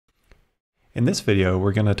In this video,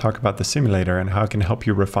 we're going to talk about the simulator and how it can help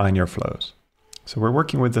you refine your flows. So we're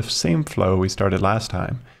working with the same flow we started last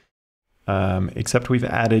time, except we've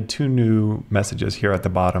added two new messages here at the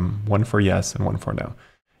bottom, one for yes and one for no.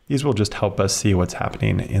 These will just help us see what's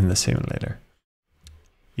happening in the simulator.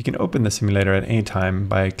 You can open the simulator at any time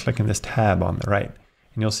by clicking this tab on the right,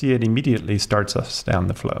 and you'll see it immediately starts us down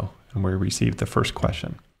the flow, and we receive the first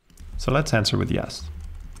question. So let's answer with yes.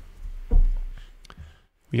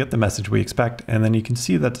 We get the message we expect, and then you can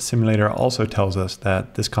see that the simulator also tells us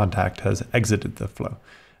that this contact has exited the flow.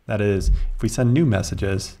 That is, if we send new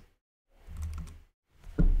messages,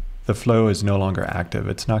 the flow is no longer active.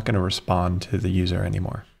 It's not going to respond to the user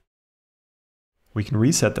anymore. We can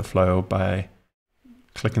reset the flow by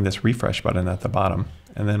clicking this refresh button at the bottom,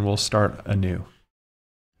 and then we'll start anew.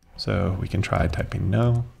 So we can try typing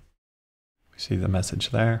no. We see the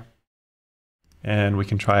message there. And we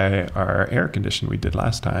can try our error condition we did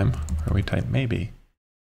last time, where we type maybe.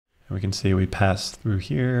 And we can see we pass through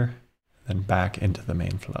here, then back into the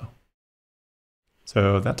main flow.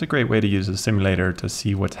 So that's a great way to use the simulator to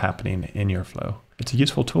see what's happening in your flow. It's a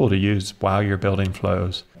useful tool to use while you're building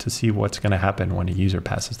flows to see what's going to happen when a user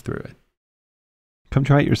passes through it. Come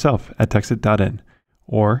try it yourself at textit.in.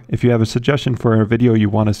 Or if you have a suggestion for a video you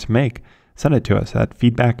want us to make, send it to us at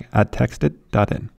feedback@textit.in.